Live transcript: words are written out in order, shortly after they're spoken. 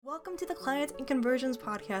to the Clients and Conversions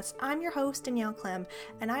Podcast. I'm your host, Danielle Clem,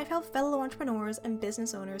 and I've helped fellow entrepreneurs and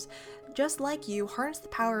business owners just like you harness the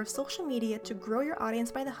power of social media to grow your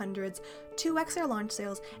audience by the hundreds, 2x their launch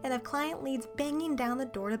sales, and have client leads banging down the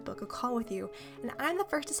door to book a call with you. And I'm the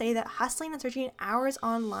first to say that hustling and searching hours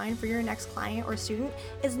online for your next client or student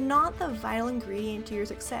is not the vital ingredient to your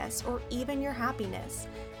success or even your happiness.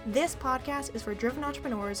 This podcast is for driven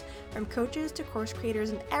entrepreneurs, from coaches to course creators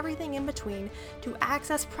and everything in between, to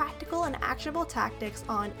access practical and actionable tactics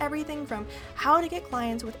on everything from how to get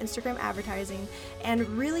clients with Instagram advertising and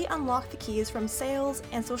really unlock the keys from sales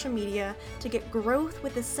and social media to get growth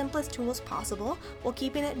with the simplest tools possible while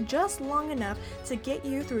keeping it just long enough to get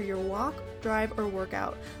you through your walk, drive, or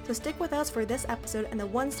workout. So stick with us for this episode and the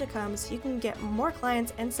ones to come so you can get more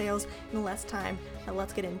clients and sales in less time. Now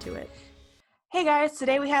let's get into it. Hey guys,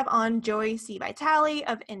 today we have on Joey C. Vitale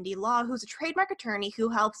of Indie Law, who's a trademark attorney who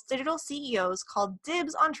helps digital CEOs call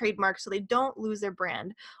dibs on trademarks so they don't lose their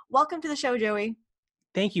brand. Welcome to the show, Joey.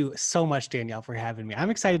 Thank you so much, Danielle, for having me. I'm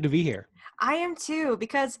excited to be here. I am too,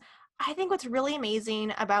 because I think what's really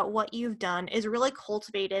amazing about what you've done is really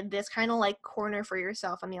cultivated this kind of like corner for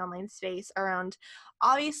yourself in the online space around,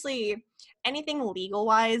 obviously, anything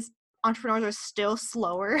legal-wise. Entrepreneurs are still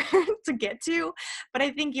slower to get to, but I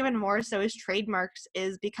think even more so is trademarks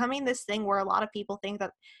is becoming this thing where a lot of people think that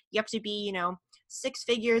you have to be, six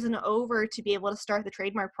figures and over to be able to start the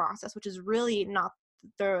trademark process, which is really not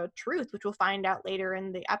the truth, which we'll find out later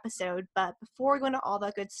in the episode. But before we go into all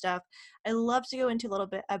that good stuff, I'd love to go into a little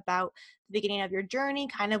bit about the beginning of your journey,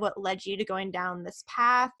 kind of what led you to going down this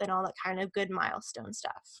path and all that kind of good milestone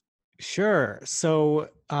stuff. Sure. So,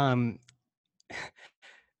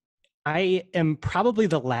 I am probably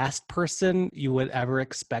the last person you would ever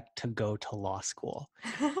expect to go to law school.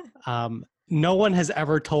 No one has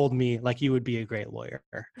ever told me like you would be a great lawyer.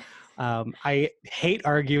 I hate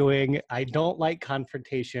arguing. I don't like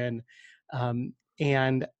confrontation.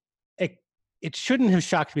 And it shouldn't have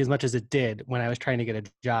shocked me as much as it did when I was trying to get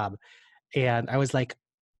a job. And I was like,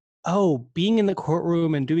 oh, being in the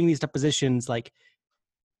courtroom and doing these depositions, like,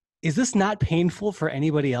 is this not painful for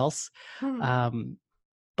anybody else?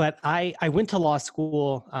 But I went to law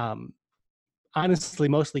school, honestly,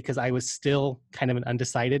 mostly because I was still kind of an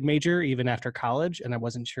undecided major, even after college, and I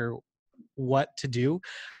wasn't sure what to do.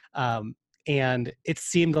 And it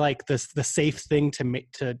seemed like the safe thing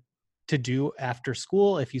to do after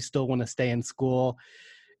school, if you still want to stay in school,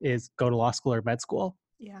 is go to law school or med school.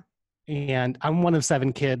 Yeah. And I'm one of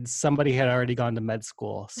 7 kids. Somebody had already gone to med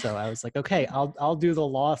school, so I was like, okay, I'll do the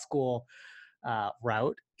law school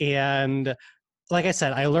route. And like I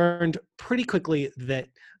said, I learned pretty quickly that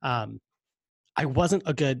I wasn't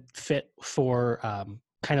a good fit for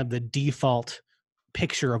kind of the default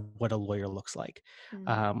picture of what a lawyer looks like.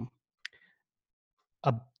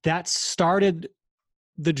 That started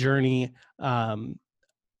the journey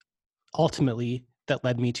ultimately that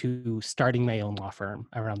led me to starting my own law firm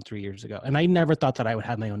around 3 years ago. And I never thought that I would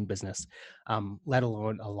have my own business, let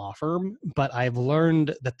alone a law firm. But I've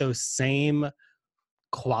learned that those same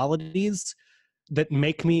qualities that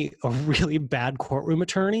make me a really bad courtroom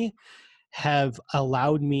attorney have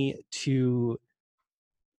allowed me to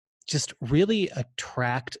just really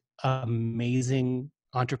attract amazing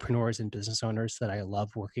entrepreneurs and business owners that I love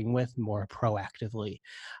working with more proactively.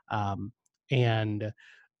 And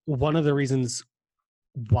one of the reasons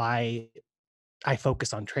why I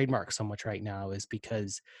focus on trademarks so much right now is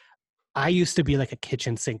because I used to be like a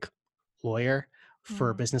kitchen sink lawyer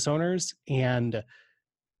for business owners, and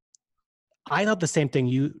I thought the same thing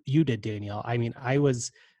you did, Danielle. I mean, I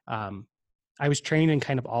was trained in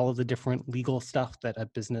kind of all of the different legal stuff that a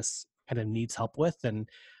business kind of needs help with, and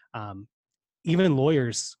even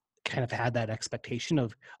lawyers kind of had that expectation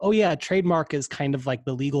of, oh yeah, a trademark is kind of like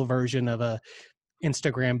the legal version of a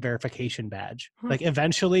Instagram verification badge. Like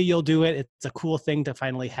eventually you'll do it. It's a cool thing to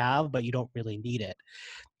finally have, but you don't really need it.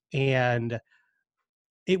 And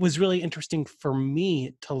it was really interesting for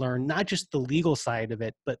me to learn not just the legal side of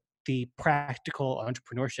it, but the practical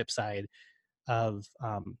entrepreneurship side of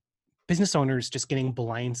business owners just getting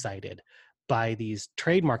blindsided by these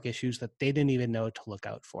trademark issues that they didn't even know to look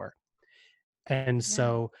out for. And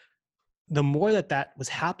so the more that was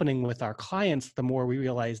happening with our clients, the more we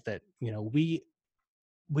realized that,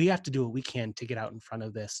 we have to do what we can to get out in front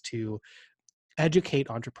of this, to educate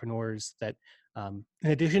entrepreneurs that in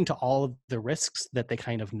addition to all of the risks that they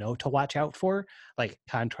kind of know to watch out for, like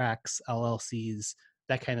contracts, LLCs,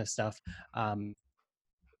 that kind of stuff,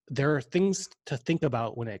 there are things to think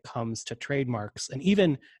about when it comes to trademarks, and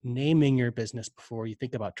even naming your business before you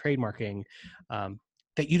think about trademarking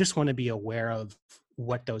that you just want to be aware of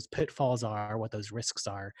what those pitfalls are, what those risks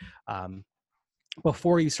are,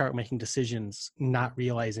 before you start making decisions, not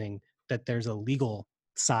realizing that there's a legal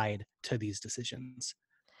side to these decisions.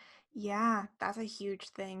 Yeah, that's a huge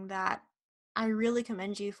thing that I really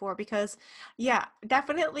commend you for because, yeah,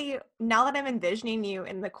 definitely now that I'm envisioning you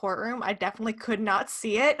in the courtroom, I definitely could not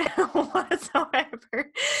see it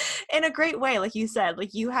whatsoever in a great way. Like you said,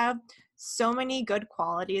 like you have so many good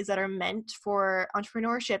qualities that are meant for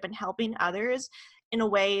entrepreneurship and helping others in a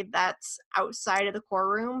way that's outside of the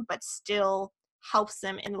courtroom, but still helps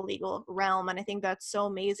them in the legal realm. And I think that's so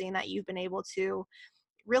amazing that you've been able to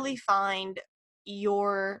really find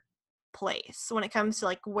your place when it comes to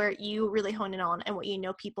like where you really hone in on and what you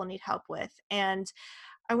know people need help with. And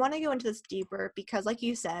I want to go into this deeper because like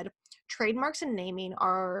you said, trademarks and naming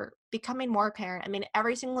are becoming more apparent. I mean,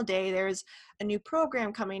 every single day there's a new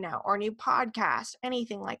program coming out or a new podcast,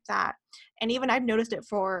 anything like that. And even I've noticed it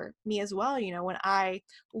for me as well. You know, when I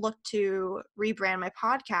looked to rebrand my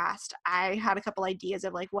podcast, I had a couple ideas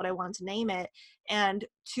of like what I wanted to name it. And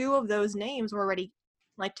two of those names were already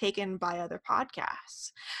like taken by other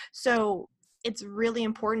podcasts. So it's really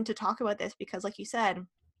important to talk about this because like you said,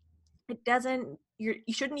 it doesn't you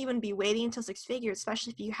shouldn't even be waiting until six figures,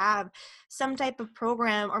 especially if you have some type of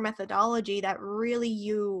program or methodology that really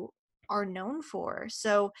you are known for.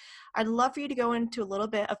 So I'd love for you to go into a little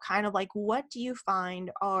bit of kind of like what do you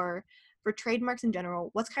find are for trademarks in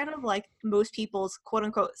general, what's kind of like most people's quote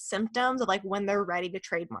unquote symptoms of like when they're ready to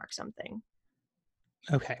trademark something.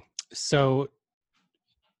 Okay. So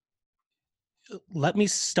let me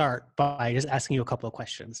start by just asking you a couple of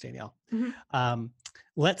questions, Danielle. Mm-hmm. Um,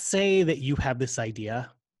 let's say that you have this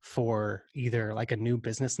idea for either like a new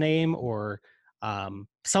business name or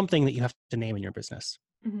something that you have to name in your business.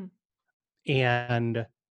 Mm-hmm. And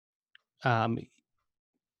um,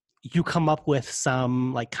 you come up with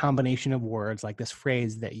some like combination of words, like this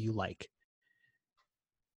phrase that you like.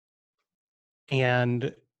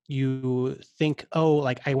 And you think, oh,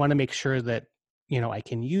 like I want to make sure that, I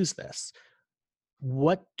can use this.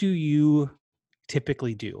 What do you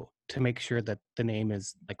typically do to make sure that the name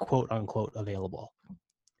is like quote unquote available?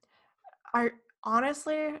 I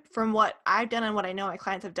honestly, from what I've done and what I know my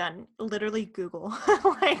clients have done, literally Google.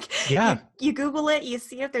 Like Yeah. you Google it, you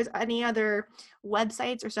see if there's any other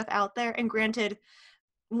websites or stuff out there. And granted,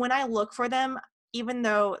 when I look for them, even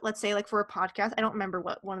though let's say like for a podcast, I don't remember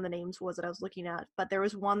what one of the names was that I was looking at, but there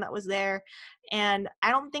was one that was there and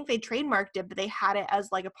I don't think they trademarked it, but they had it as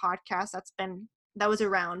like a podcast that was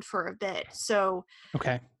around for a bit. So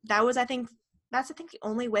Okay. that was I think the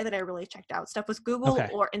only way that I really checked out stuff was Google Okay.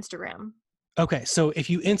 or Instagram. Okay. So if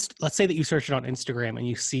you let's say that you search it on Instagram and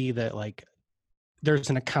you see that like there's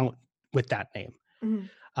an account with that name,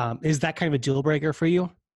 Mhm. is that kind of a deal breaker for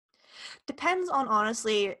you? Depends on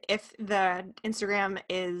honestly if the Instagram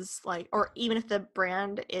is like, or even if the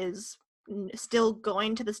brand is still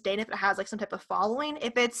going to this day, and if it has like some type of following.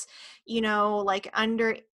 If it's, like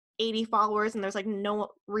under 80 followers and there's like no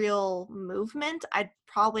real movement, I'd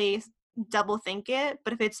probably double think it.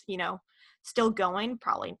 But if it's, still going,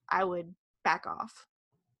 probably I would back off.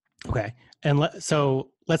 Okay. And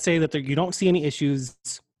so let's say that you don't see any issues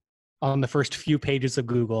on the first few pages of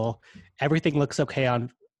Google. Everything looks okay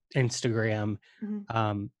on Instagram.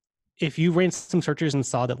 Mhm. If you ran some searches and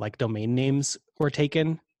saw that like domain names were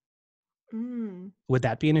taken, Mm. would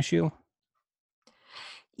that be an issue?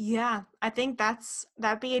 Yeah, I think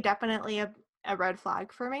that'd be definitely a red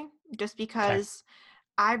flag for me, just Okay. because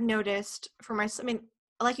I've noticed for I mean,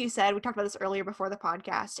 like you said, we talked about this earlier before the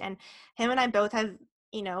podcast, and him and I both have,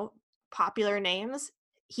 popular names.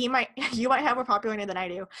 You might have more popular name than I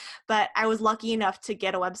do, but I was lucky enough to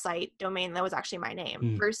get a website domain that was actually my name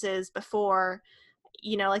Mm, versus before,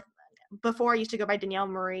 like before I used to go by Danielle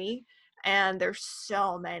Marie, and there's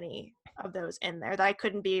so many of those in there that I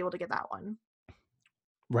couldn't be able to get that one.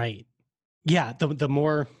 right. Yeah. The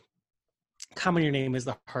more common your name is,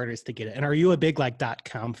 the harder it is to get it. And are you a big like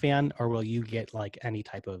 .com fan, or will you get like any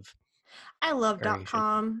type of I love variation?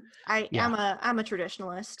 .com. Yeah. I'm a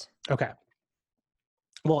traditionalist. Okay.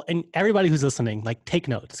 Well, and everybody who's listening, like take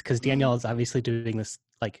notes, because Danielle is obviously doing this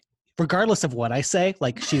like regardless of what I say,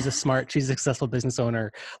 like she's a successful business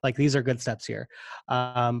owner. Like these are good steps here.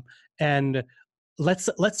 And let's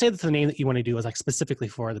say that the name that you want to do is like specifically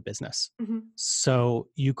for the business. Mhm. So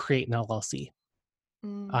you create an LLC.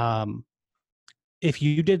 Mm. Um, if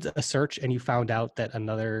you did a search and you found out that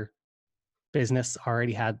another business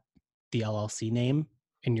already had the LLC name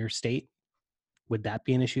in your state, would that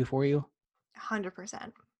be an issue for you?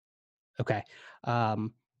 100%. Okay.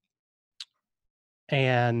 Um,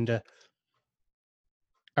 and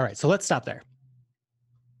all right, so let's stop there.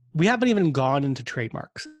 we haven't even gone into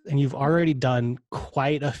trademarks, and you've already done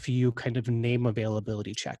quite a few kind of name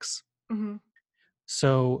availability checks. Mm-hmm.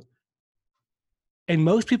 So, and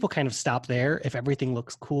most people kind of stop there. If everything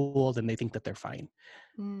looks cool, then they think that they're fine.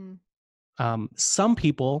 Mm. Some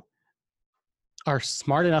people are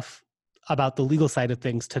smart enough about the legal side of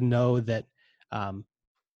things to know that um,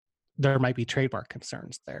 there might be trademark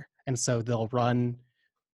concerns there. And so they'll run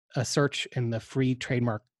a search in the free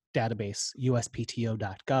trademark database,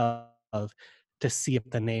 uspto.gov, to see if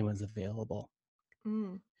the name is available.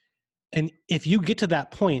 Mm. And if you get to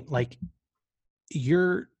that point, like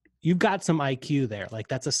you've got some IQ there. Like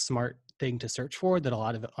that's a smart thing to search for that a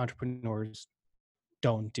lot of entrepreneurs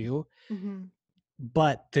don't do. Mm-hmm.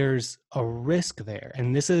 But there's a risk there.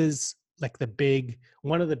 And this is like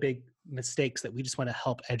one of the big mistakes that we just want to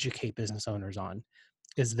help educate business owners on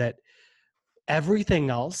is that everything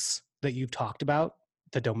else that you've talked about,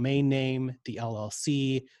 the domain name, the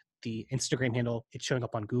LLC, the Instagram handle, it's showing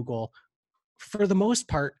up on Google. For the most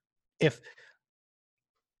part, if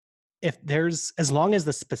there's, as long as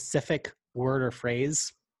the specific word or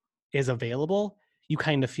phrase is available, you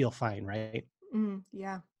kind of feel fine, right? Mm.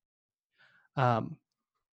 Yeah. Um,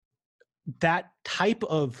 that type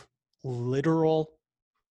of literal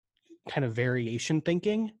kind of variation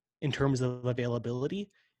thinking in terms of availability,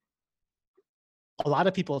 a lot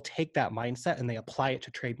of people take that mindset and they apply it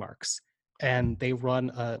to trademarks, and they run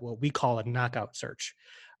what we call a knockout search,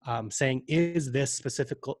 saying, is this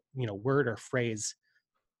specific word or phrase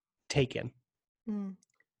taken? Mm.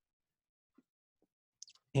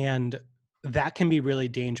 And that can be really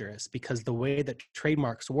dangerous because the way that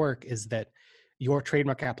trademarks work is that your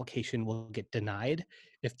trademark application will get denied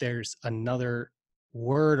if there's another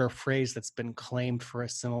word or phrase that's been claimed for a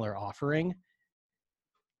similar offering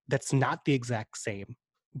that's not the exact same,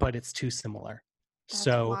 but it's too similar. That's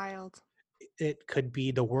So wild. it could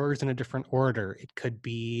be the words in a different order. It could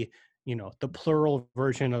be, the plural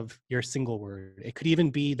version of your single word. It could even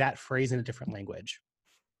be that phrase in a different language.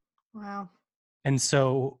 Wow. And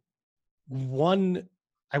so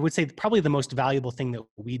I would say probably the most valuable thing that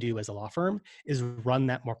we do as a law firm is run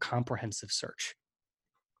that more comprehensive search.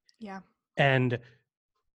 Yeah. And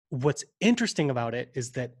what's interesting about it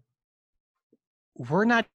is that we're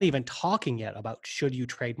not even talking yet about should you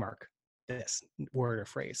trademark this word or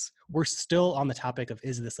phrase. We're still on the topic of,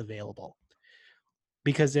 is this available?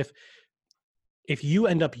 Because if you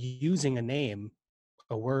end up using a name,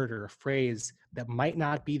 a word or a phrase that might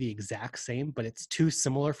not be the exact same, but it's too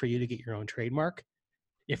similar for you to get your own trademark,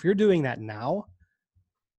 if you're doing that now,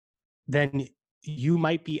 then you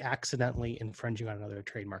might be accidentally infringing on another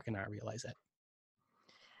trademark and not realize it.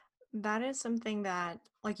 That is something that,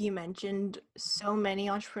 like you mentioned, so many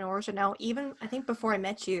entrepreneurs are now, even I think before I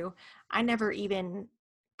met you, I never even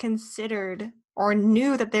considered or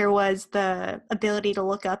knew that there was the ability to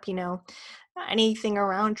look up, anything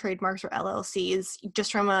around trademarks or LLCs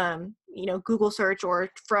just from a, Google search or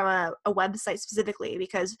from a website specifically,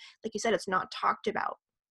 because like you said, it's not talked about.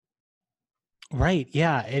 Right.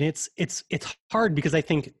 Yeah. And it's hard because I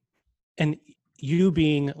think, and you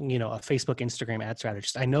being, a Facebook, Instagram ad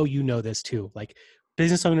strategist, I know you know this too. Like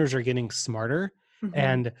business owners are getting smarter Mm-hmm.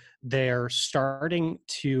 and they're starting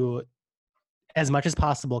to, as much as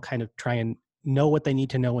possible, kind of try and know what they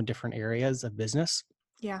need to know in different areas of business.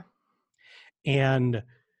 Yeah. And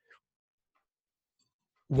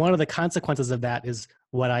one of the consequences of that is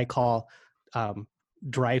what I call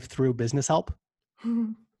drive-through business help,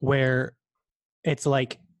 where it's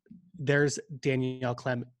like there's Danielle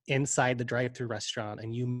Clem inside the drive-through restaurant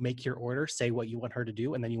and you make your order, say what you want her to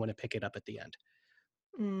do, and then you want to pick it up at the end.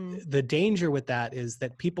 Mm. The danger with that is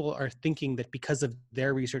that people are thinking that because of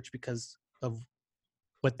their research, because of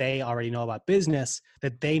what they already know about business,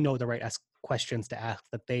 that they know the right questions to ask,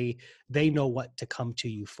 that they know what to come to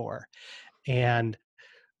you for. And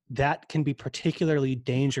that can be particularly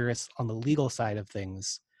dangerous on the legal side of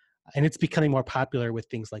things. And it's becoming more popular with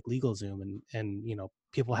things like LegalZoom and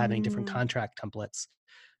people having different Mm. contract templates.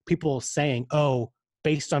 People saying, oh,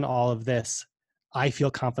 based on all of this, I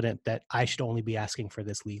feel confident that I should only be asking for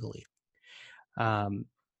this legally. And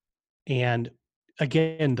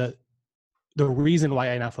again, the reason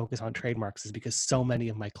why I now focus on trademarks is because so many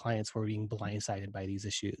of my clients were being blindsided by these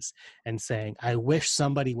issues and saying, I wish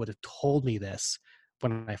somebody would have told me this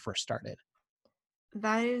when I first started.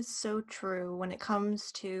 That is so true when it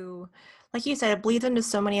comes to, like you said, it bleeds into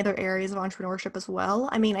so many other areas of entrepreneurship as well.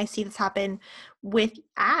 I mean, I see this happen with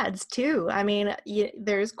ads too. I mean,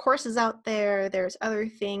 there's courses out there, there's other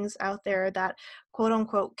things out there that quote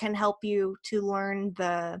unquote can help you to learn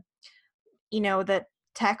the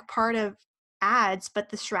tech part of ads, but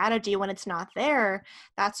the strategy, when it's not there,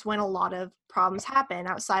 that's when a lot of problems happen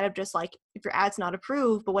outside of just like if your ad's not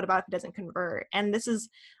approved, but what about if it doesn't convert? And this is,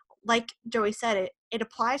 like Joey said, it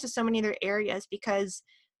applies to so many other areas because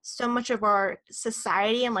so much of our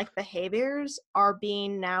society and like behaviors are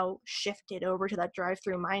being now shifted over to that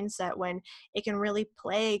drive-through mindset when it can really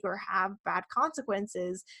plague or have bad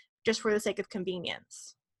consequences just for the sake of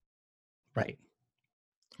convenience. Right.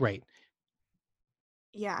 Right.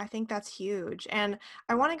 Yeah, I think that's huge. And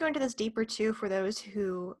I want to go into this deeper too for those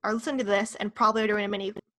who are listening to this and probably are doing a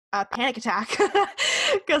mini panic attack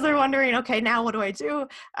because they're wondering, okay, now what do I do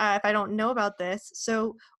if I don't know about this?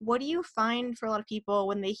 So, what do you find for a lot of people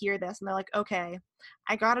when they hear this and they're like, okay,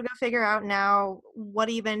 I got to go figure out now what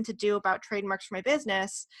even to do about trademarks for my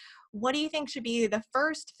business? What do you think should be the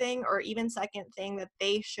first thing or even second thing that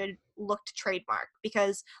they should look to trademark?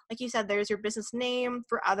 Because, like you said, there's your business name.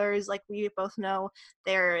 For others, like we both know,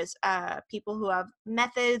 there's people who have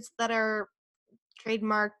methods that are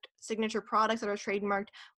trademarked, signature products that are trademarked.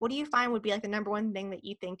 What do you find would be like the number one thing that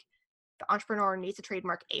you think the entrepreneur needs to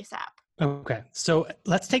trademark ASAP? Okay. So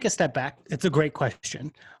let's take a step back. It's a great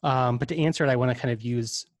question. But to answer it, I want to kind of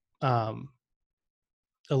use a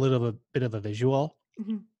bit of a visual.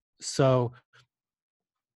 Mm-hmm. So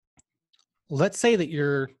let's say that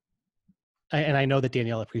and I know that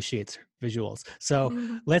Danielle appreciates visuals. So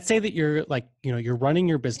Mm-hmm. let's say that you're like, you're running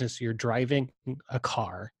your business, you're driving a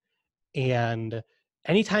car, and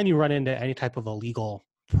anytime you run into any type of a legal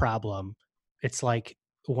problem, it's like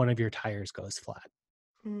one of your tires goes flat.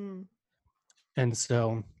 Mm-hmm. And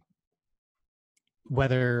so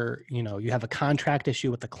whether, you have a contract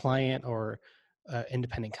issue with the client or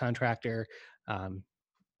independent contractor, um,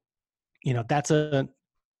 that's a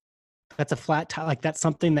flat tire. Like that's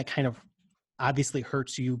something that kind of obviously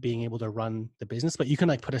hurts you being able to run the business, but you can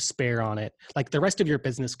like put a spare on it. Like the rest of your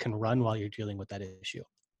business can run while you're dealing with that issue.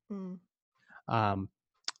 Mm. Um,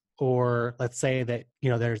 or let's say that,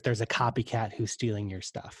 there's a copycat who's stealing your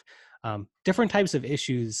stuff. Different types of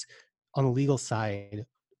issues on the legal side.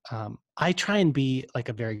 I try and be like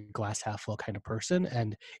a very glass half full kind of person,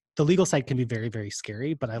 and the legal side can be very, very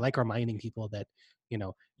scary, but I like reminding people that,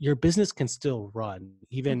 your business can still run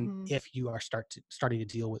even Mm-hmm. if you are starting to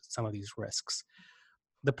deal with some of these risks.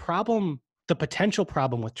 The potential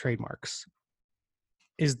problem with trademarks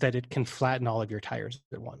is that it can flatten all of your tires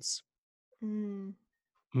at once. Mm.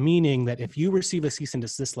 Meaning that if you receive a cease and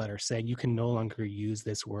desist letter saying you can no longer use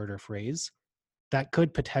this word or phrase, that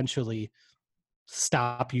could potentially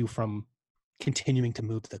stop you from continuing to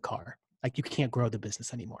move the car. Like you can't grow the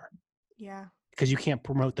business anymore Yeah. because you can't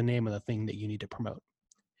promote the name of the thing that you need to promote.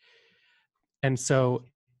 And so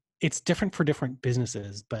it's different for different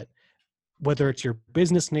businesses, but whether it's your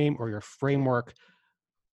business name or your framework,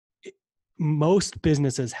 most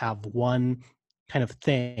businesses have one kind of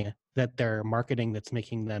thing that they're marketing that's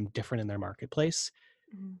making them different in their marketplace.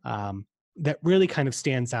 Mm-hmm. That really kind of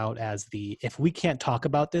stands out as if we can't talk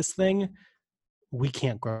about this thing, we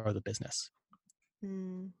can't grow the business.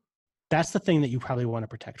 Mm. That's the thing that you probably want to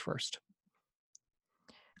protect first.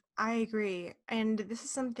 I agree. And this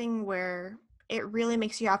is something where it really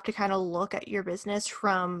makes you have to kind of look at your business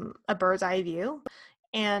from a bird's eye view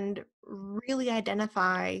and really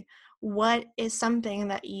identify what is something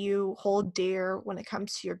that you hold dear when it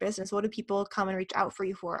comes to your business. What do people come and reach out for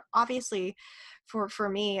you for? Obviously, for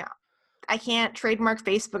me, I can't trademark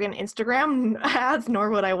Facebook and Instagram ads, nor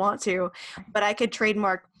would I want to, but I could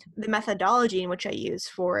trademark the methodology in which I use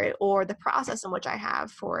for it or the process in which I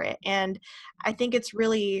have for it. And I think it's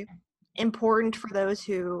really important for those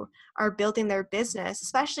who are building their business,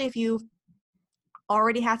 especially if you've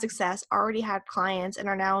already had success, already had clients, and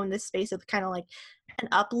are now in this space of kind of like an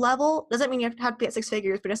up level. Doesn't mean you have to be at six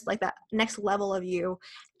figures, but just like that next level of you.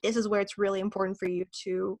 This is where it's really important for you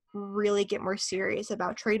to really get more serious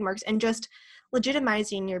about trademarks and just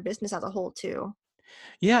legitimizing your business as a whole too.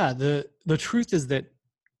 Yeah, the truth is that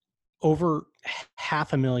over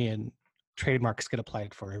 500,000 trademarks get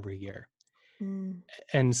applied for every year. Mm.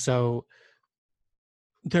 And so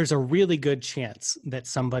there's a really good chance that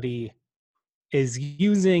somebody is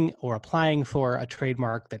using or applying for a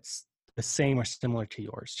trademark that's the same or similar to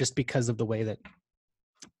yours, just because of the way that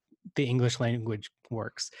the English language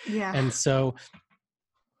works. Yeah. And so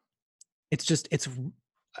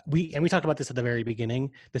we talked about this at the very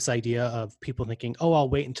beginning, this idea of people thinking, oh, I'll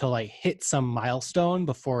wait until I hit some milestone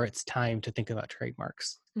before it's time to think about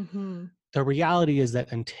trademarks. Mm-hmm. The reality is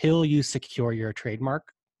that until you secure your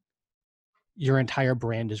trademark, your entire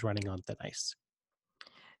brand is running on thin ice.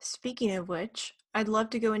 Speaking of which, I'd love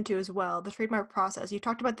to go into as well, the trademark process. You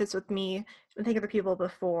talked about this with me, I think other people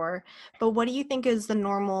before, but what do you think is the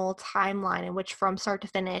normal timeline in which from start to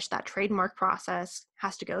finish that trademark process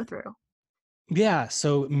has to go through? Yeah,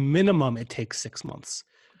 so minimum it takes 6 months.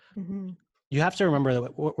 Hmm. You have to remember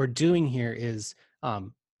that what we're doing here is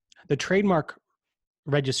the trademark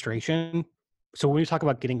registration. So when we talk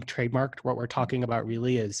about getting trademarked, what we're talking about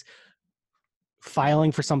really is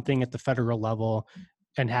filing for something at the federal level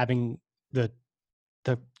and having the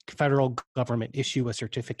the federal government issue a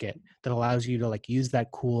certificate that allows you to like use that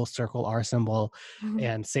cool circle R symbol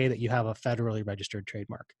and say that you have a federally registered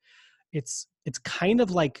trademark. It's kind of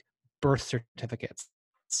like birth certificates.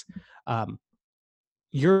 Um,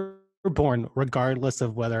 you're born regardless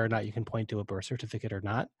of whether or not you can point to a birth certificate or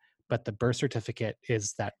not. But the birth certificate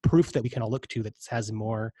is that proof that we can all look to that has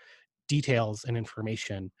more details and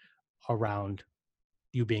information around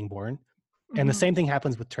you being born. And the Hmm. same thing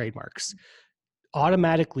happens with trademarks.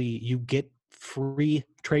 Automatically, you get free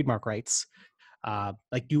trademark rights.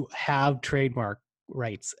 Like you have trademark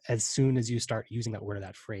rights as soon as you start using that word or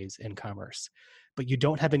that phrase in commerce. But you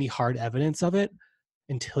don't have any hard evidence of it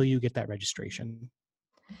until you get that registration.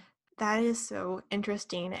 That is so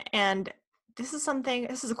interesting. And this is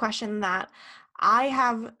a question that I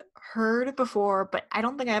have heard before, but I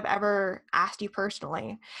don't think I've ever asked you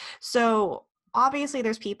personally. So, obviously,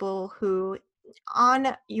 there's people who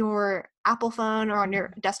on your Apple phone or on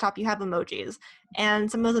your desktop, you have emojis. And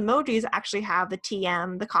some of those emojis actually have the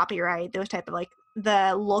TM, the copyright, those type of like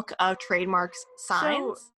the look of trademarks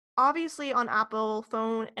signs. So, obviously on Apple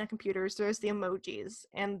phone and computers, there's the emojis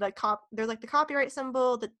and there's like the copyright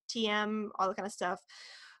symbol, the TM, all that kind of stuff.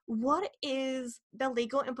 What is the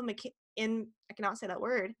legal I cannot say that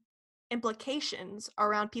word, implications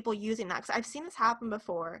around people using that? Because I've seen this happen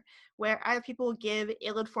before where either people give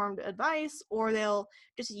ill-informed advice or they'll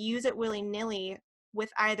just use it willy-nilly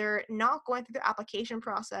with either not going through the application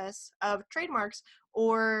process of trademarks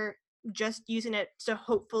or just using it to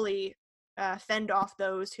hopefully fend off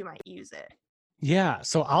those who might use it. Yeah,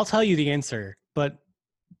 so I'll tell you the answer, but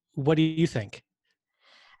what do you think?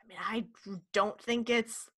 I mean, I don't think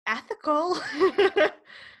it's ethical.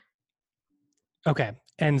 Okay,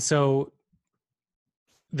 and so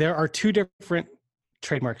there are two different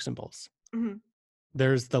trademark symbols. Hmm.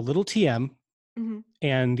 There's the little TM Hmm.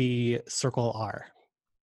 and the circle R.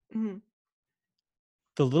 Hmm.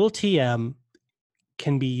 The little TM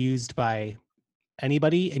can be used by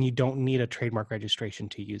anybody, and you don't need a trademark registration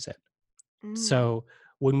to use it. Mm. So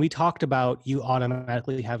when we talked about you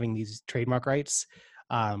automatically having these trademark rights,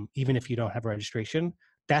 even if you don't have registration,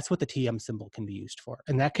 that's what the TM symbol can be used for.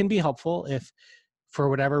 And that can be helpful if, for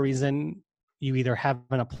whatever reason, you either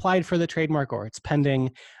haven't applied for the trademark or it's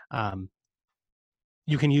pending. Um,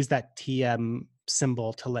 you can use that TM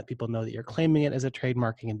symbol to let people know that you're claiming it as a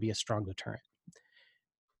trademark and be a strong deterrent.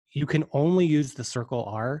 You can only use the circle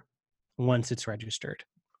R once it's registered.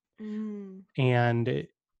 Mm. And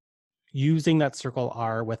using that circle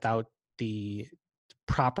R without the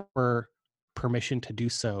proper permission to do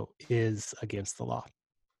so is against the law.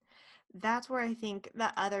 That's where I think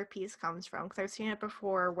the other piece comes from, because I've seen it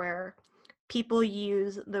before where people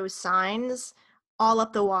use those signs all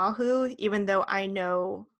up the wahoo, even though I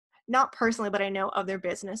know, not personally, but I know of their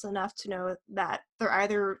business enough to know that they're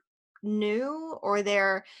either new or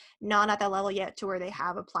they're not at that level yet to where they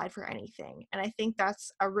have applied for anything. And I think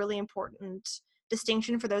that's a really important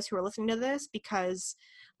distinction for those who are listening to this because,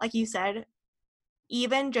 like you said,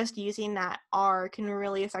 even just using that R can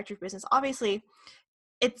really affect your business. Obviously,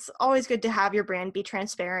 it's always good to have your brand be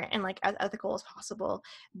transparent and like as ethical as possible,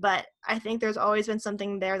 but I think there's always been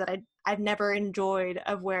something there that I've never enjoyed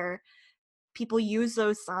of where people use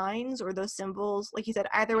those signs or those symbols, like you said,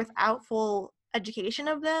 either without full education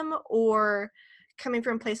of them or coming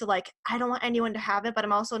from a place of like, I don't want anyone to have it, but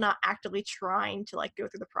I'm also not actively trying to like go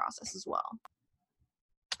through the process as well.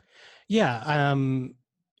 Yeah.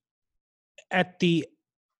 At the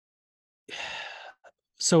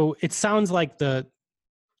so it sounds like the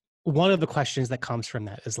one of the questions that comes from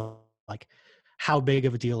that is like, how big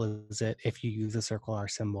of a deal is it if you use a circle R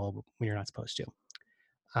symbol when you're not supposed to?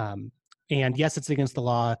 Um, and yes, it's against the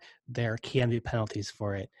law. There can be penalties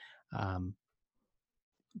for it. Um,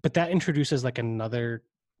 but that introduces like another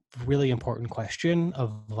really important question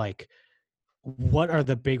of like, what are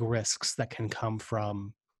the big risks that can come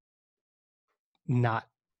from not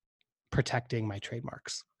protecting my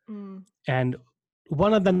trademarks? Mm. And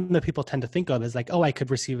one of them that people tend to think of is like, oh, I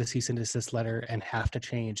could receive a cease and desist letter and have to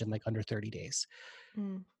change in like under 30 days,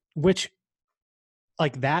 Mm. which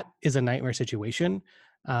like that is a nightmare situation,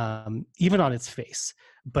 even on its face.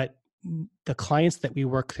 But the clients that we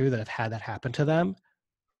work through that have had that happen to them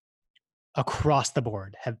across the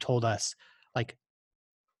board have told us, like,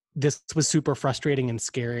 this was super frustrating and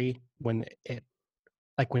scary when it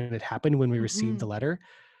happened, when we received Hmm. the letter,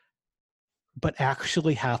 but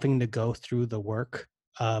actually having to go through the work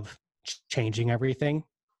of changing everything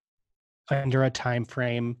under a time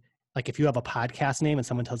frame. Like, if you have a podcast name and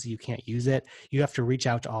someone tells you can't use it, you have to reach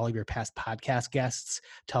out to all of your past podcast guests,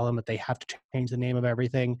 tell them that they have to change the name of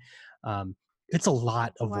everything. It's a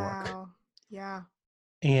lot of work, Wow. Yeah.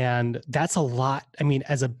 and that's a lot. I mean,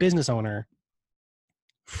 as a business owner,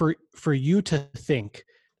 for you to think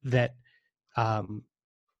that um,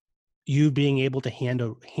 you being able to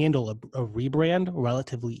handle a rebrand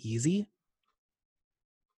relatively easy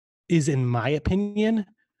is, in my opinion,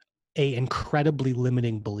 a incredibly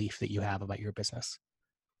limiting belief that you have about your business.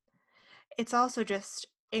 It's also just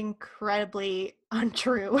incredibly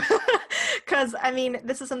untrue. Because, I mean,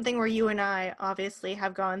 this is something where you and I obviously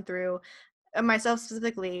have gone through. Myself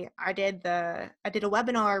specifically, I did a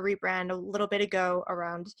webinar rebrand a little bit ago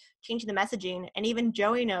around changing the messaging, and even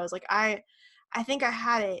Joey knows. Like, I think I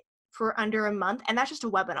had it for under a month, and that's just a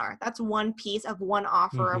webinar. That's one piece of one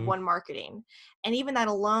offer of Mm-hmm. one marketing, and even that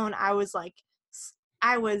alone, I was like,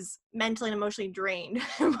 I was mentally and emotionally drained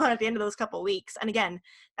at the end of those couple of weeks. And again,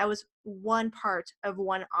 that was one part of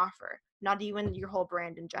one offer, not even your whole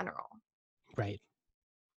brand in general. Right.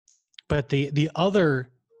 But the other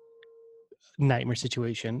nightmare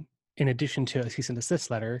situation, in addition to a cease and desist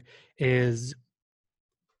letter, is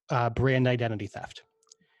brand identity theft.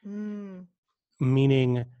 Mm.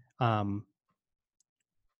 Meaning,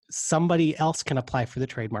 somebody else can apply for the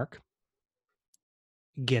trademark,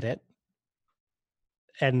 get it,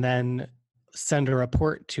 and then send a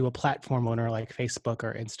report to a platform owner like Facebook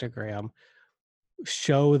or Instagram,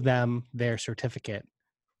 show them their certificate,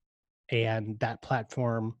 and that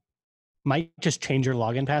platform might just change your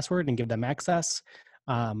login password and give them access,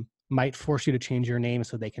 might force you to change your name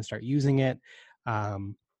so they can start using it.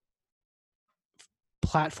 Um,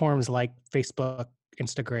 Platforms like Facebook,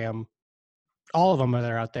 Instagram, all of them that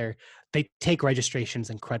are out there, they take registrations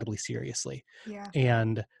incredibly seriously. Yeah.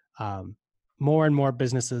 And more and more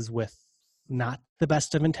businesses with not the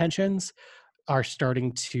best of intentions are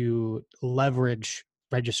starting to leverage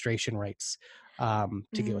registration rates to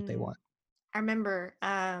get what they Mm. want. I remember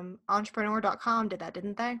entrepreneur.com did that,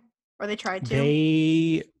 didn't they? Or they tried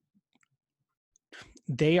to?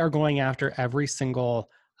 They are going after every single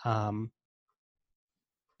um,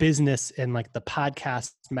 business in like the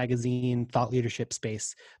podcast, magazine, thought leadership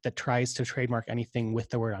space that tries to trademark anything with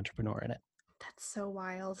the word entrepreneur in it. That's so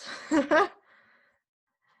wild.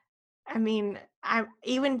 I mean, I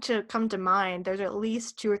even to come to mind, there's at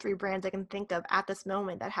least two or three brands I can think of at this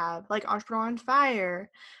moment that have like Entrepreneur on Fire,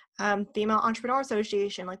 Female Entrepreneur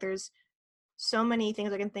Association. Like, there's so many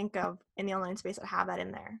things I can think of in the online space that have that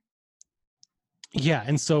in there. Yeah.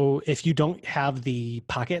 And so if you don't have the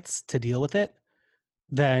pockets to deal with it,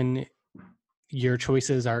 then your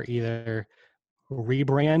choices are either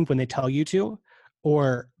rebrand when they tell you to,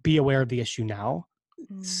 or be aware of the issue now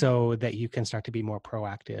Mm. so that you can start to be more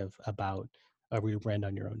proactive about a rebrand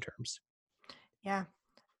on your own terms. Yeah,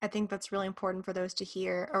 I think that's really important for those to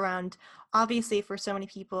hear around. Obviously, for so many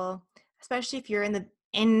people, especially if you're in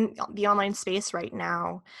the online space right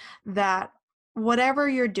now, that whatever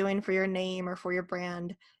you're doing for your name or for your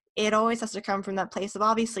brand, it always has to come from that place of,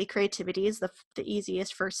 obviously, creativity is the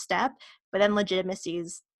easiest first step, but then legitimacy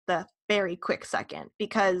is the very quick second,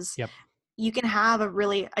 because Yep. you can have a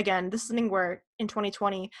really, again, this is something where in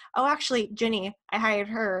 2020, oh, actually, Ginny, I hired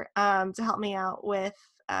her to help me out with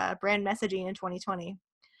brand messaging in 2020.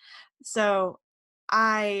 So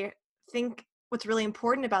I think what's really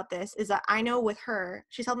important about this is that I know with her,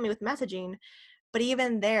 she's helping me with messaging, but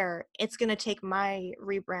even there, it's going to take my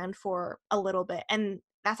rebrand for a little bit. And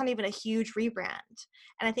that's not even a huge rebrand.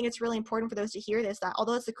 And I think it's really important for those to hear this, that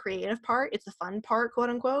although it's the creative part, it's the fun part, quote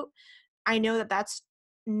unquote, I know that that's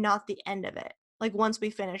not the end of it. Like, once we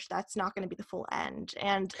finish, that's not going to be the full end.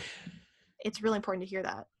 And it's really important to hear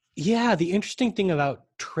that. Yeah. The interesting thing about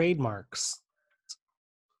trademarks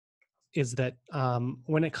is that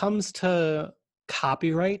when it comes to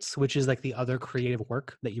copyrights, which is like the other creative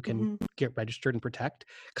work that you can Mm-hmm. get registered and protect,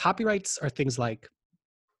 copyrights are things like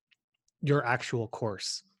your actual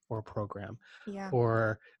course or program, Yeah.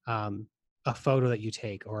 or a photo that you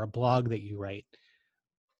take, or a blog that you write.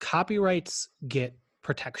 Copyrights get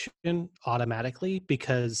protection automatically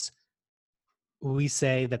because we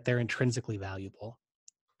say that they're intrinsically valuable.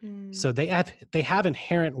 Mm. So they have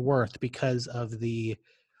inherent worth because of the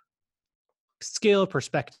skill,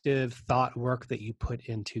 perspective, thought, work that you put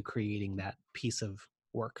into creating that piece of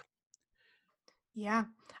work. Yeah.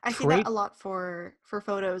 I see that Trade a lot for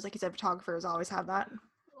photos. Like you said, photographers always have that.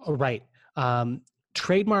 right.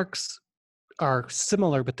 Trademarks are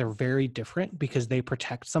similar, but they're very different because they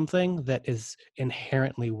protect something that is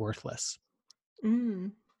inherently worthless.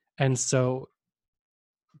 Mm. And so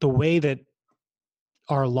the way that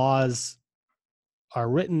our laws are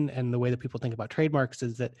written and the way that people think about trademarks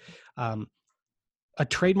is that um, a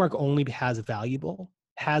trademark only has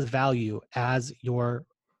value as your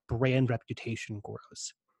brand reputation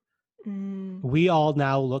grows. Mm. We all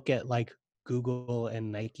now look at like Google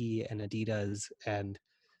and Nike and Adidas and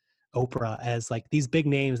Oprah as like these big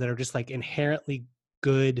names that are just like inherently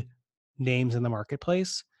good names in the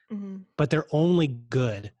marketplace, Mm. but they're only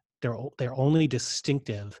good. They're only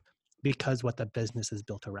distinctive because what the business is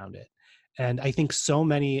built around it. And I think so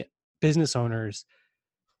many business owners,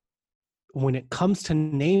 when it comes to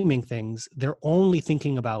naming things, they're only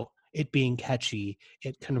thinking about it being catchy,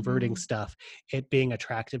 it converting Mm. stuff, it being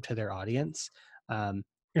attractive to their audience. And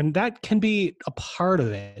that can be a part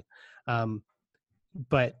of it. Um,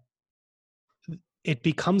 but it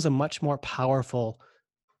becomes a much more powerful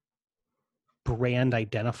brand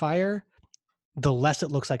identifier the less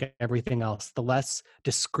it looks like everything else, the less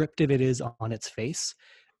descriptive it is on its face,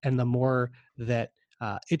 and the more that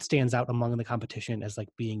it stands out among the competition as like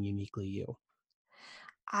being uniquely you.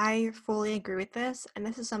 I fully agree with this, and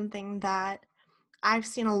this is something that I've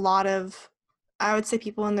seen a lot of, I would say,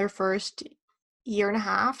 people in their first year and a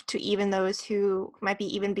half to even those who might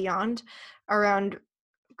be even beyond around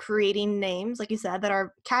creating names, like you said, that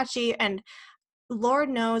are catchy. And Lord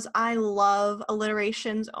knows I love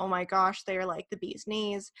alliterations. Oh my gosh, they are like the bee's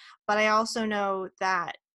knees. But I also know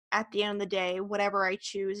that at the end of the day, whatever I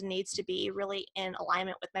choose needs to be really in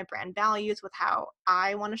alignment with my brand values, with how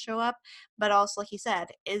I want to show up. But also, like you said,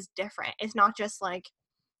 is different. It's not just like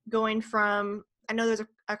going from, I know there's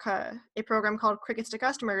a program called Crickets to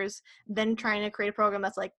Customers, then trying to create a program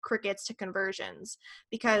that's like Crickets to Conversions.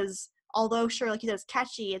 Because although sure, like you said, it's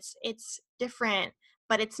catchy, it's different,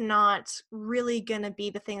 but it's not really gonna be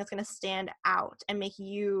the thing that's gonna stand out and make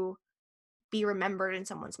you be remembered in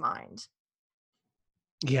someone's mind.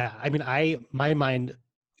 Yeah, I mean, my mind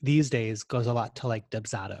these days goes a lot to like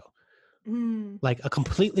Debzato, Mm. like a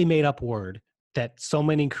completely made up word that so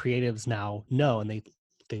many creatives now know and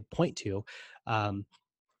they point to, um,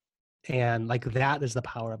 and like that is the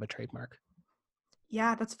power of a trademark.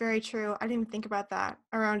 Yeah, that's very true. I didn't even think about that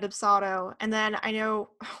around Dubsado. And then I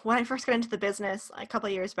know when I first got into the business like, a couple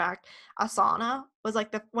of years back, Asana was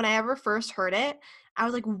like the when I ever first heard it, I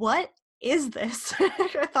was like, "What is this?"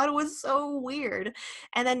 I thought it was so weird.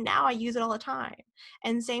 And then now I use it all the time.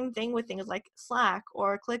 And same thing with things like Slack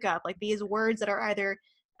or ClickUp, like these words that are either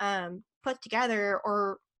put together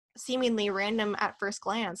or seemingly random at first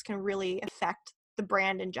glance can really affect the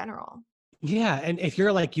brand in general. Yeah, and if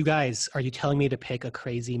you're like, you guys, are you telling me to pick a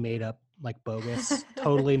crazy made up, like bogus,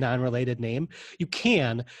 totally non-related name? You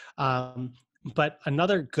can, um, but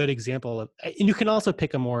another good example of, and you can also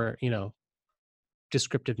pick a more,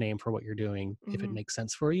 descriptive name for what you're doing if it Mhm. makes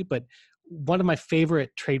sense for you. But one of my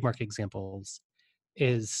favorite trademark examples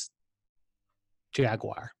is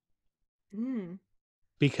Jaguar, Mm.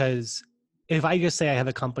 because if I just say I have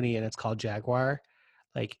a company and it's called Jaguar,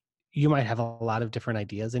 like you might have a lot of different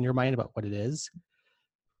ideas in your mind about what it is.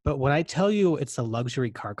 But when I tell you it's a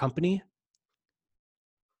luxury car company,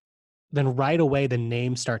 then right away the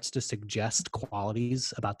name starts to suggest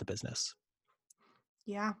qualities about the business.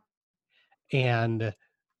 Yeah. And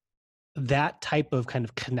that type of kind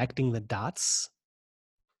of connecting the dots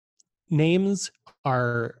names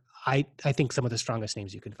are, I think, some of the strongest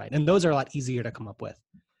names you can find. And those are a lot easier to come up with.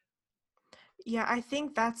 Yeah, I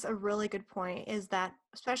think that's a really good point is that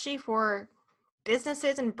especially for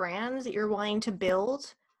businesses and brands that you're wanting to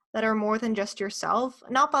build that are more than just yourself,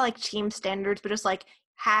 not by like team standards, but just like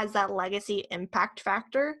has that legacy impact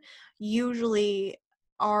factor, usually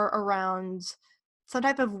are around some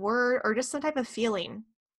type of word or just some type of feeling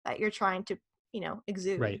that you're trying to,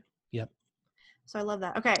 exude. Right. Yep. So I love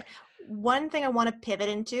that. Okay. One thing I want to pivot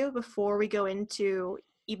into before we go into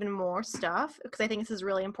even more stuff, because I think this is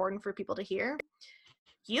really important for people to hear.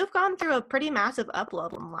 You've gone through a pretty massive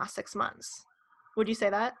upload in the last 6 months. Would you say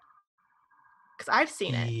that? Because I've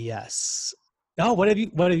seen it. Yes. Oh, what have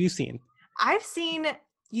you seen? I've seen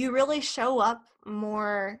you really show up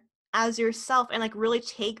more as yourself and like really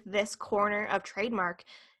take this corner of trademark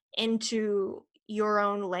into your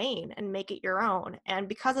own lane and make it your own. And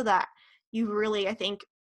because of that, you really, I think,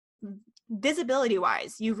 visibility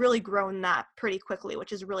wise, you've really grown that pretty quickly,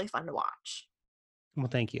 which is really fun to watch. Well,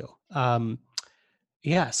 thank you.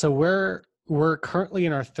 Yeah, so we're currently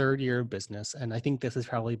in our third year of business, and I think this has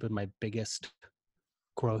probably been my biggest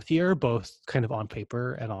growth year, both kind of on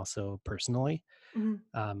paper and also personally. Mhm.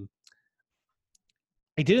 Um,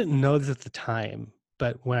 I didn't know this at the time,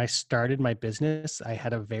 but when I started my business, I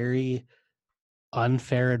had a very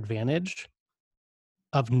unfair advantage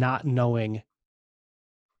of not knowing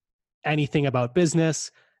anything about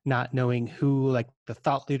business, not knowing who like the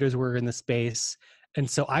thought leaders were in the space. And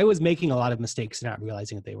so I was making a lot of mistakes, not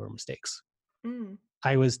realizing that they were mistakes. Mm.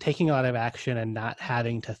 I was taking a lot of action and not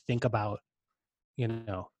having to think about,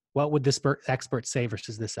 what would this expert say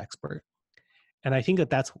versus this expert. And I think that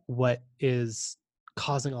that's what is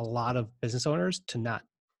causing a lot of business owners to not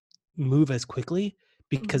move as quickly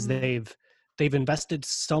because Mhm. they've invested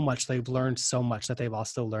so much, they've learned so much that they've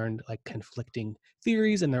also learned like conflicting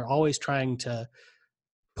theories, and they're always trying to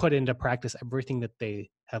put into practice everything that they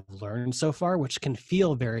have learned so far, which can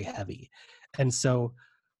feel very heavy. And so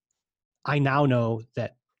I now know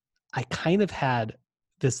that I kind of had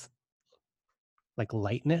this like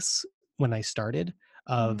lightness when I started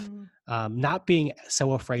of Mm. not being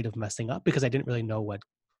so afraid of messing up because I didn't really know what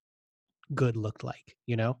good looked like.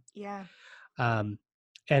 Yeah. Um,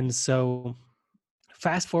 and so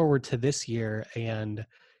fast forward to this year, and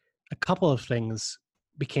a couple of things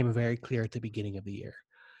became very clear at the beginning of the year.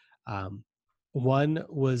 Um, One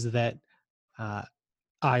was that uh,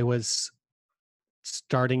 I was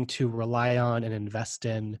starting to rely on and invest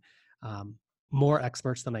in um, more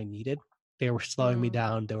experts than I needed. They were slowing me Mm.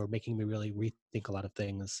 down. They were making me really rethink a lot of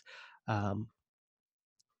things, um,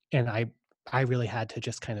 and I really had to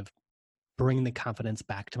just kind of bring the confidence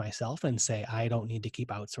back to myself and say I don't need to keep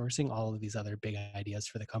outsourcing all of these other big ideas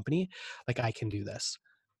for the company. Like I can do this,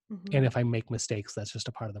 and Mhm. if I make mistakes, that's just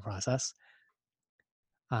a part of the process.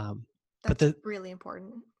 Um, but That's the really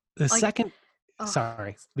important. the Like, second, oh,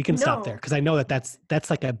 sorry, we can stop there no. because I know that that's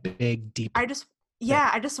like a big deep I just thing. yeah,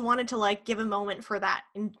 I just wanted to like give a moment for that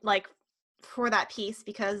and like for that piece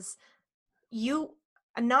because you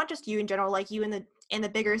and not just you in general, like you in the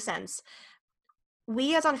bigger sense,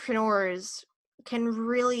 we as entrepreneurs can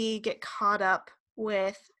really get caught up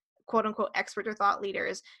with quote unquote experts or thought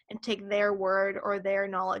leaders and take their word or their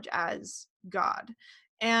knowledge as God.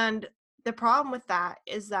 And the problem with that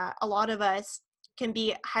is that a lot of us can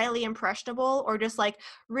be highly impressionable or just like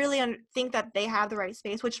really think that they have the right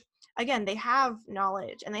space, which again, they have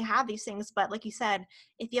knowledge and they have these things. But like you said,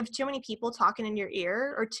 if you have too many people talking in your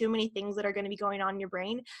ear or too many things that are going to be going on in your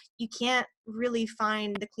brain, you can't really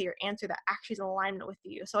find the clear answer that actually is in alignment with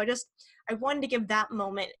you. So I wanted to give that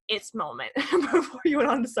moment its moment before you went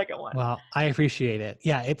on to the second one. Well, I appreciate it.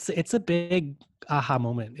 Yeah, it's a big aha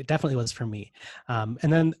moment. It definitely was for me. And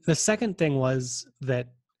then the second thing was that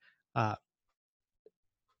uh,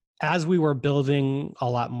 as we were building a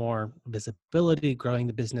lot more visibility, growing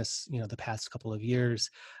the business, the past couple of years,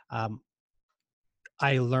 um,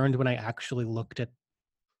 I learned when I actually looked at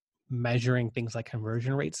measuring things like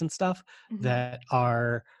conversion rates and stuff Hmm. that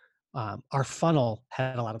our funnel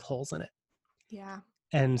had a lot of holes in it. Yeah.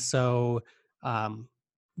 And so um,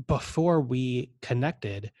 before we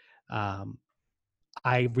connected, um,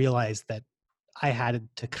 I realized that I had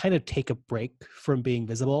to kind of take a break from being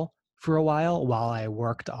visible for a while I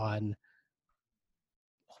worked on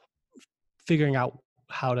figuring out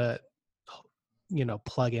how to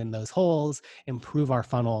plug in those holes, improve our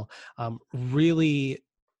funnel, really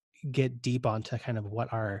get deep onto kind of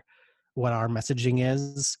what our messaging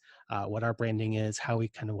is, what our branding is, how we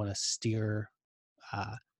kind of want to steer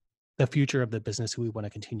uh, the future of the business who we want to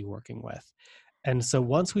continue working with. And so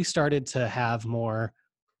once we started to have more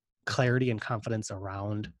clarity and confidence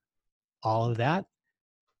around all of that,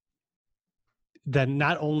 then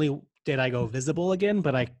not only did I go visible again,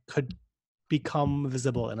 but I could become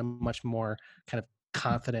visible in a much more kind of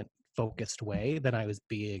confident, focused way than I was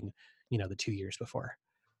being, the 2 years before.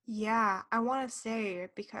 Yeah, I want to say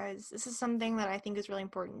because this is something that I think is really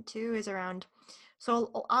important too is around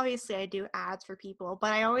so obviously I do ads for people,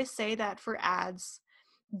 but I always say that for ads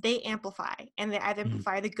they amplify and they either Mhm.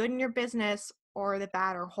 amplify the good in your business or the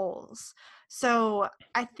bad or holes. So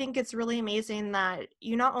I think it's really amazing that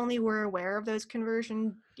you not only were aware of those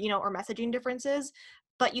conversion, or messaging differences,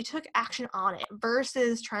 but you took action on it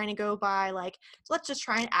versus trying to go by like, so let's just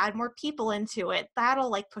try and add more people into it.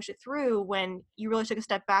 That'll like push it through when you really took a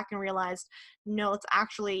step back and realized, no, let's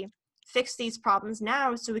actually fix these problems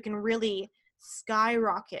now so we can really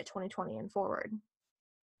skyrocket 2020 and forward.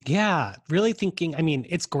 Yeah, really thinking. I mean,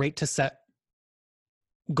 it's great to set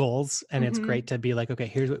goals and it's Mm-hmm. great to be like, okay,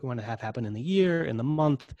 here's what we want to have happen in the year, in the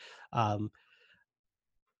month. Um,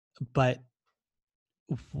 but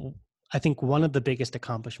w- I think one of the biggest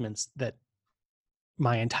accomplishments that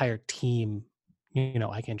my entire team,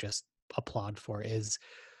 I can just applaud for is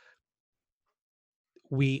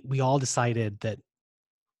we all decided that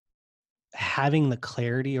having the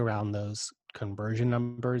clarity around those conversion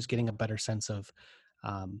numbers, getting a better sense of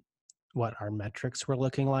um, what our metrics were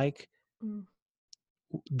looking like, Mm,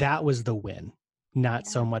 that was the win, not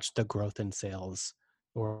so yeah. much the growth in sales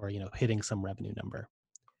or, hitting some revenue number.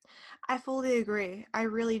 I fully agree. I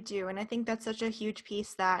really do. And I think that's such a huge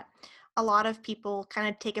piece that a lot of people kind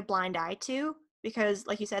of take a blind eye to because,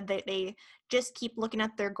 like you said, they just keep looking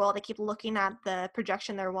at their goal, they keep looking at the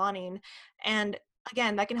projection they're wanting. And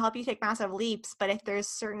again, that can help you take massive leaps. But if there's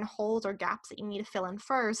certain holes or gaps that you need to fill in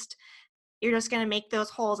first, you're just going to make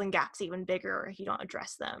those holes and gaps even bigger if you don't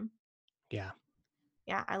address them. Yeah.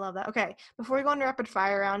 Yeah, I love that. Okay, before we go into rapid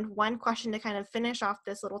fire round, one question to kind of finish off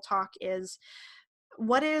this little talk is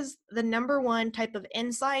what is the number one type of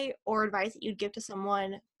insight or advice that you'd give to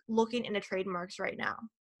someone looking into trademarks right now?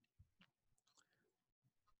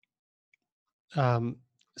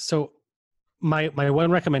 So my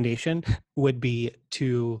one recommendation would be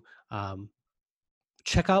to um,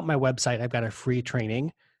 check out my website. I've got a free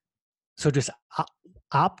training. So just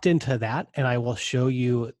opt into that, and I will show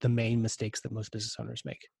you the main mistakes that most business owners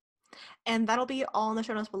make. And that'll be all in the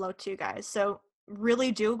show notes below too, guys. So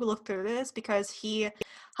really do look through this because he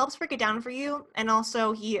helps break it down for you. And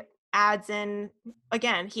also he adds in,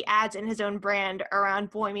 again, he adds in his own brand around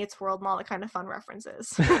Boy Meets World and all the kind of fun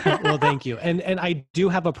references. Well, thank you. And I do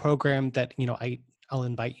have a program that, I'll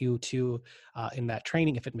invite you to in that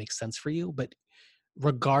training if it makes sense for you. But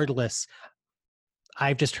regardless,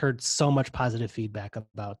 I've just heard so much positive feedback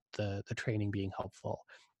about the training being helpful.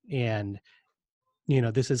 And,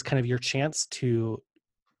 this is kind of your chance to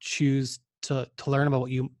choose to learn about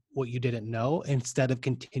what you didn't know instead of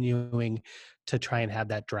continuing to try and have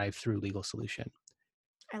that drive through legal solution.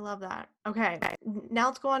 I love that. Okay, now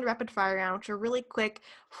let's go on to rapid fire round, which are really quick,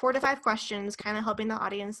 4 to 5 questions, kind of helping the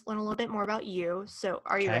audience learn a little bit more about you. So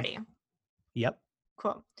are you Okay. ready? Yep.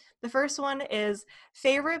 Cool. The first one is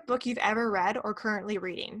favorite book you've ever read or currently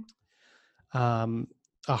reading? A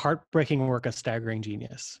heartbreaking work of staggering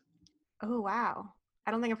genius. Oh, wow.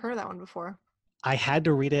 I don't think I've heard of that one before. I had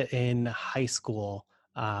to read it in high school.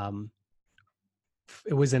 Um,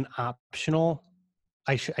 it was an optional.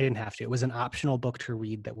 I didn't have to. It was an optional book to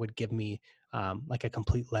read that would give me like a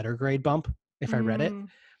complete letter grade bump if I read it. Mm,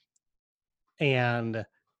 And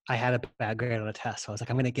I had a bad grade on a test, so I was like,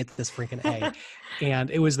 I'm going to get this freaking A. And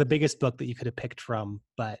it was the biggest book that you could have picked from,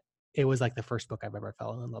 but it was like the first book I've ever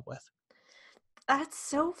fallen in love with. That's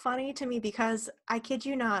so funny to me because I kid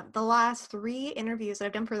you not, the last 3 interviews that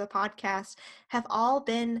I've done for the podcast have all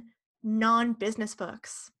been non-business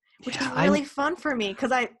books, which is Yeah, really fun for me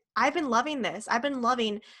because I've been loving this. I've been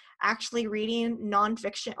loving actually reading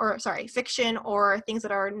nonfiction or sorry, fiction or things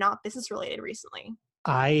that are not business related recently.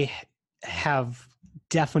 I have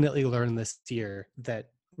definitely learned this year that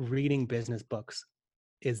reading business books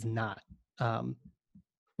is not um,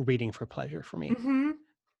 reading for pleasure for me. Mm-hmm.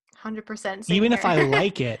 100% same Even if here. I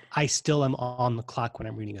like it, I still am on the clock when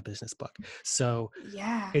I'm reading a business book. So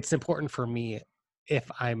Yeah. it's important for me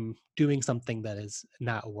if I'm doing something that is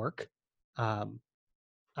not work, um,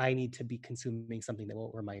 I need to be consuming something that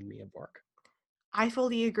will remind me of work. I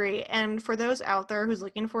fully agree. And for those out there who's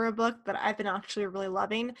looking for a book that I've been actually really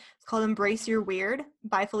loving, it's called Embrace Your Weird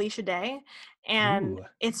by Felicia Day. And Ooh,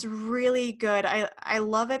 it's really good. I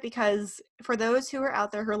love it because for those who are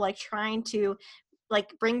out there who are like trying to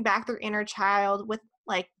like bring back their inner child with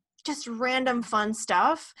like just random fun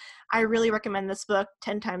stuff, I really recommend this book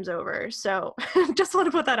 10 times over. So just want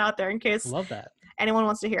to put that out there in case love that. anyone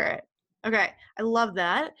wants to hear it. Okay, I love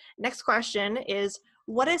that. Next question is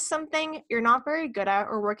what is something you're not very good at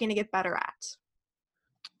or working to get better at?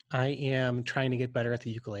 I am trying to get better at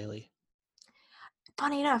the ukulele.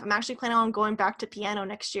 Funny enough, I'm actually planning on going back to piano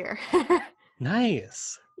next year.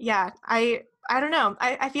 Nice. Yeah, I don't know.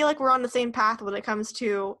 I feel like we're on the same path when it comes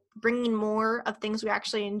to bringing more of things we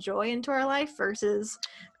actually enjoy into our life versus,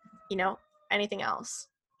 anything else.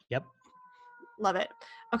 Yep. Love it.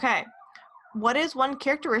 Okay, what is one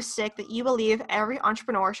characteristic that you believe every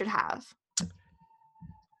entrepreneur should have?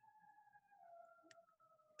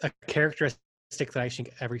 A characteristic that I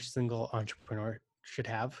think every single entrepreneur should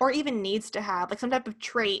have. Or even needs to have, like some type of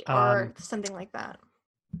trait or Um, something like that.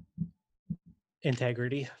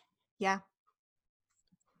 integrity. Yeah.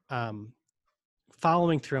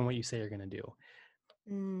 Following through on what you say you're going to do.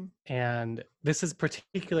 Mm. And this is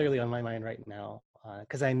particularly on my mind right now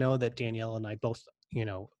because I know that Danielle and I both,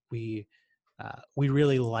 we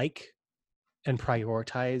really like and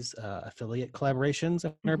prioritize affiliate collaborations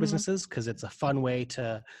in our Mm-hmm. businesses because it's a fun way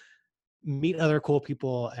to meet other cool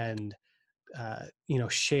people and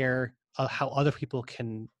share how other people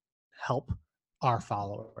can help our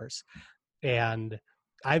followers. And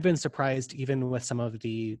I've been surprised even with some of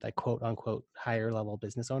the like quote unquote higher level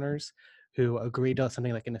business owners who agree to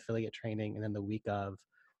something like an affiliate training and then the week of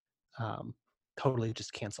um, totally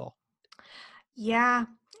just cancel. Yeah,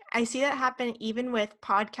 I see that happen even with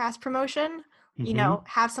podcast promotion. Mm-hmm.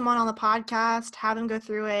 Have someone on the podcast, have them go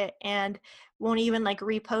through it, and won't even like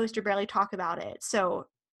repost or barely talk about it. So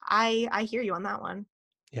I hear you on that one.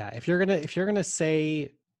 Yeah, if you're gonna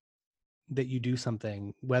say that you do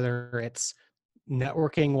something, whether it's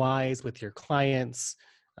networking wise with your clients,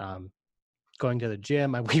 um, going to the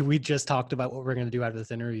gym. We just talked about what we're going to do after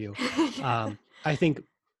this interview. Yeah. I think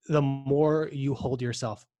the more you hold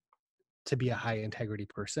yourself to be a high integrity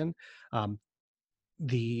person, um,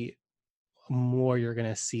 the more you're going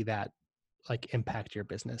to see that like impact your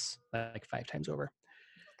business like 5 times over.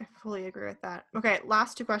 I fully agree with that. Okay,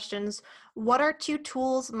 last two questions. What are two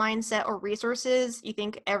tools, mindset, or resources you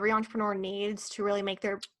think every entrepreneur needs to really make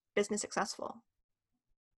their business successful?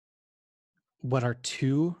 What are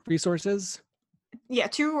two resources? Yeah,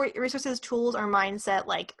 two resources, tools, or mindset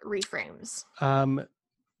like reframes. Um,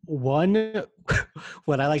 one,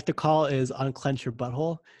 what I like to call is unclench your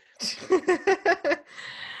butthole,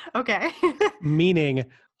 Okay. meaning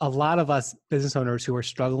a lot of us business owners who are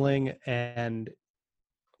struggling and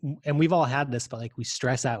we've all had this, but like we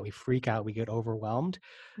stress out, we freak out, we get overwhelmed.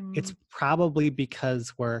 It's Mm, probably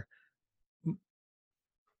because we're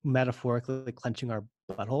metaphorically clenching our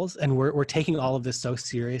buttholes and we're taking all of this so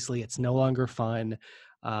seriously. It's no longer fun.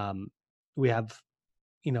 Um, we have,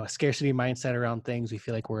 a scarcity mindset around things. We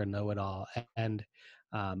feel like we're a know-it-all, and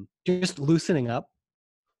just loosening up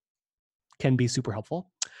can be super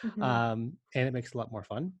helpful. mhm. And it makes it a lot more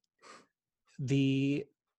fun. The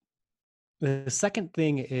the second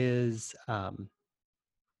thing is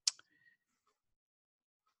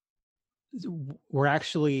we're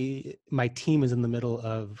actually my team is in the middle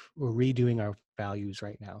of redoing our values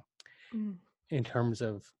right now Mm, in terms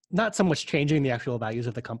of not so much changing the actual values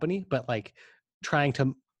of the company, but like trying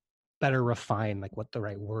to better refine like what the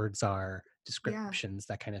right words are, yeah. descriptions,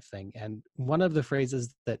 that kind of thing. And one of the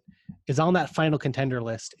phrases that is on that final contender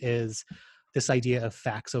list is this idea of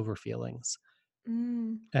facts over feelings.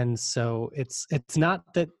 Mm, And so it's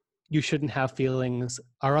not that you shouldn't have feelings.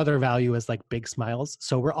 Our other value is like big smiles.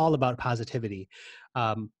 So we're all about positivity.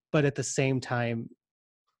 But at the same time,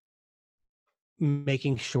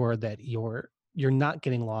 making sure that you're not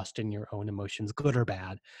getting lost in your own emotions, good or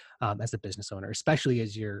bad, as a business owner, especially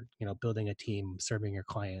as you're building a team, serving your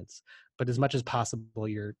clients. But as much as possible,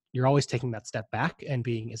 you're always taking that step back and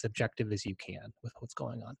being as objective as you can with what's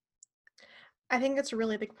going on. I think that's a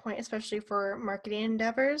really big point, especially for marketing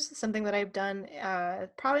endeavors. Something that I've done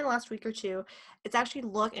probably in the last week or two. It's actually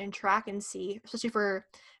look and track and see, especially for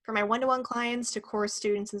my one-to-one clients to course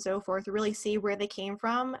students and so forth, really see where they came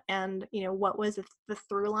from and what was the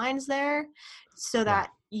through lines there, so Yeah.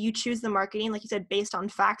 that you choose the marketing, like you said, based on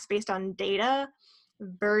facts, based on data,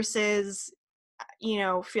 versus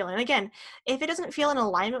feeling. Again, if it doesn't feel in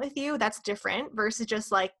alignment with you, that's different versus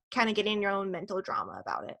just like kind of getting your own mental drama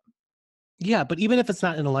about it. Yeah, but even if it's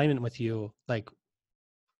not in alignment with you, like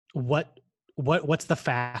what what's the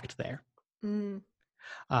fact there? Mm.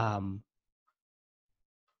 Um,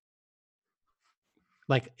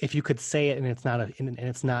 like if you could say it and it's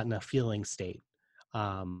not in a feeling state,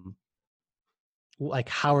 um, like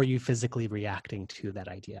how are you physically reacting to that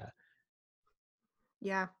idea?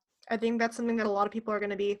 Yeah, I think that's something that a lot of people are going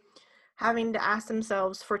to be having to ask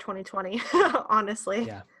themselves for 2020, honestly.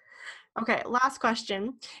 Yeah, Okay, last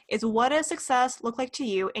question is, what does success look like to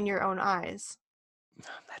you in your own eyes?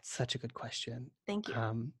 that's such a good question. Thank you.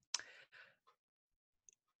 Um,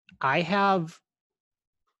 I have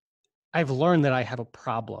I've learned that I have a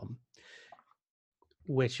problem,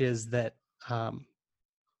 which is that um,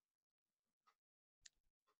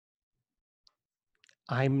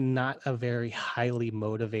 I'm not a very highly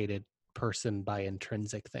motivated person by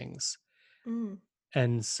intrinsic things. Mm,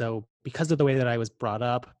 And so, because of the way that I was brought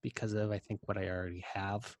up, because of I think what I already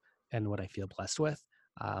have and what I feel blessed with,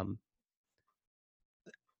 um,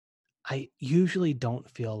 I usually don't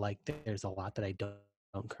feel like there's a lot that I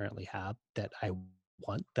don't currently have that I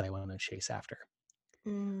want to chase after.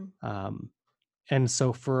 mm. Um, and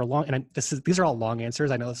so for a long, and these are all long answers.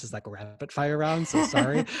 I know this is like a rapid fire round, so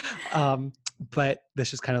sorry. But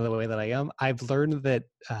this is kind of the way that I am. I've learned that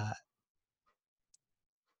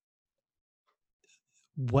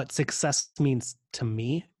what success means to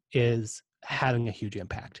me is having a huge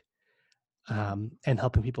impact, Yeah. and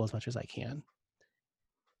helping people as much as I can.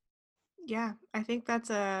 Yeah, I think that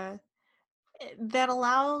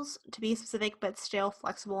allows to be specific but still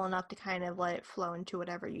flexible enough to kind of let it flow into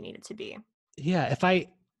whatever you need it to be. Yeah,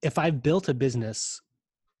 if I built a business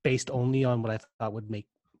based only on what I thought would make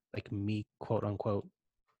like me quote unquote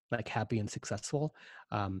like happy and successful,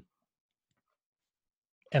 um,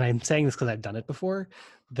 and I'm saying this because I've done it before,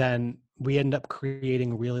 then we end up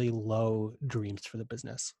creating really low dreams for the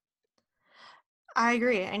business. I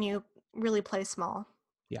agree. And you really play small.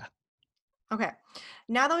 Yeah. Okay.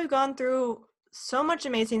 Now that we've gone through so much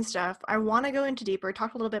amazing stuff, I want to go into deeper,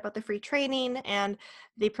 talk a little bit about the free training and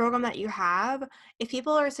the program that you have. If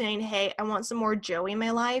people are saying, hey, I want some more Joey in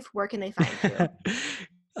my life, where can they find you?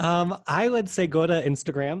 I would say go to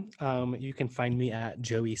Instagram. You can find me at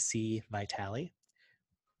Joey C. Vitale.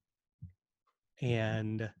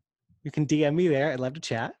 And you can DM me there. I'd love to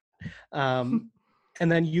chat. And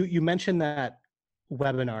then you mentioned that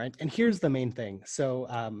webinar, and here's the main thing. So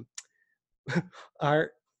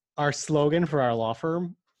our slogan for our law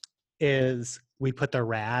firm is we put the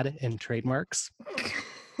rad in trademarks.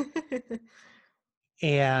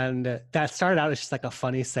 And that started out as just like a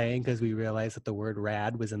funny saying because we realized that the word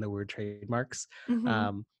rad was in the word trademarks.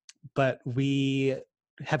 Mm-hmm. But we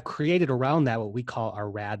have created around that what we call our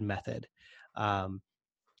rad method.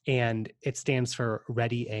 And it stands for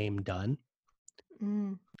ready, aim, done.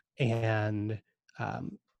 Mm. And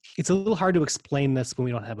it's a little hard to explain this when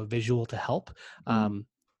we don't have a visual to help.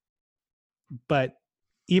 But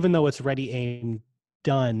even though it's ready, aim,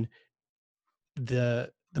 done, the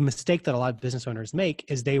mistake that a lot of business owners make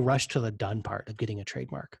is they rush to the done part of getting a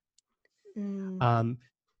trademark. And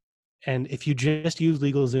if you just use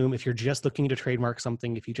LegalZoom, if you're just looking to trademark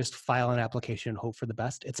something, if you just file an application and hope for the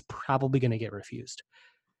best, it's probably going to get refused.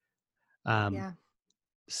 Yeah.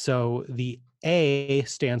 So the A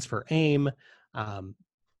stands for aim,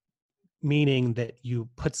 meaning that you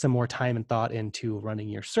put some more time and thought into running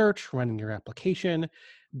your search, running your application.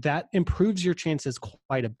 That improves your chances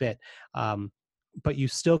quite a bit. But you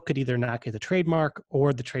still could either not get the trademark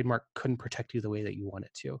or the trademark couldn't protect you the way that you want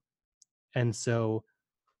it to. And so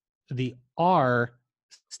the R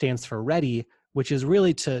stands for ready, which is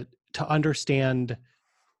really to understand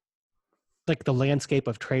like the landscape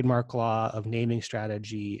of trademark law, of naming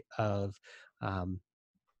strategy, of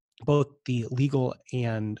both the legal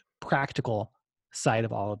and practical side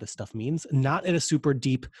of all of this stuff means, not at a super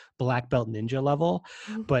deep black belt ninja level,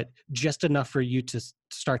 but just enough for you to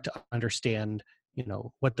start to understand, you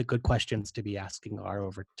know, what the good questions to be asking are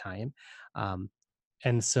over time.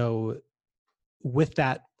 And so with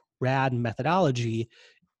that rad methodology,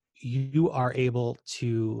 you are able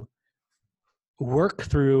to work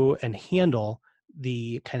through and handle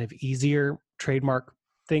the kind of easier trademark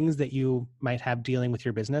things that you might have dealing with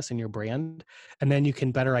your business and your brand. And then you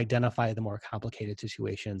can better identify the more complicated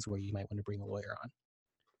situations where you might want to bring a lawyer on.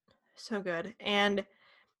 So good. And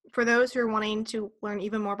for those who are wanting to learn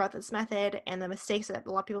even more about this method and the mistakes that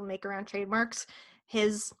a lot of people make around trademarks,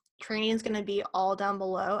 his training is going to be all down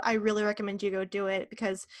below. I really recommend you go do it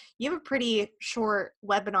because you have a pretty short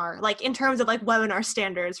webinar, like in terms of like webinar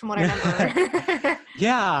standards from what I remember.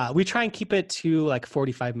 Yeah, we try and keep it to like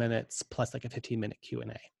 45 minutes plus like a 15-minute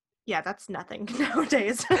Q&A. Yeah, that's nothing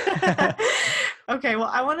nowadays. Okay,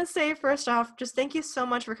 well, I want to say first off, just thank you so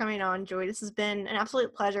much for coming on, Joey. This has been an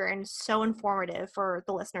absolute pleasure and so informative for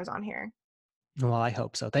the listeners on here. Well, I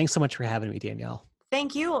hope so. Thanks so much for having me, Danielle.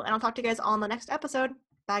 Thank you, and I'll talk to you guys all in the next episode.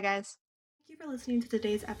 Bye, guys. Thank you for listening to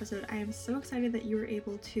today's episode. I am so excited that you were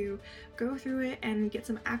able to go through it and get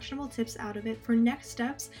some actionable tips out of it. For next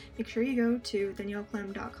steps, make sure you go to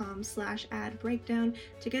danielleclem.com/ad breakdown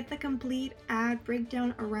to get the complete ad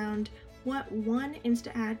breakdown around what one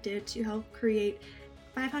Insta ad did to help create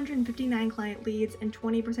 559 client leads and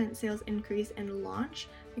 20% sales increase and launch.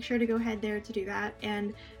 Make sure to go ahead there to do that,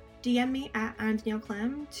 and DM me at I'm Danielle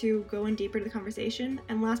Clem to go in deeper to the conversation.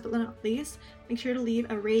 And last but not least, make sure to leave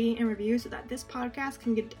a rating and review so that this podcast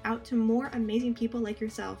can get out to more amazing people like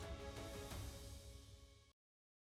yourself.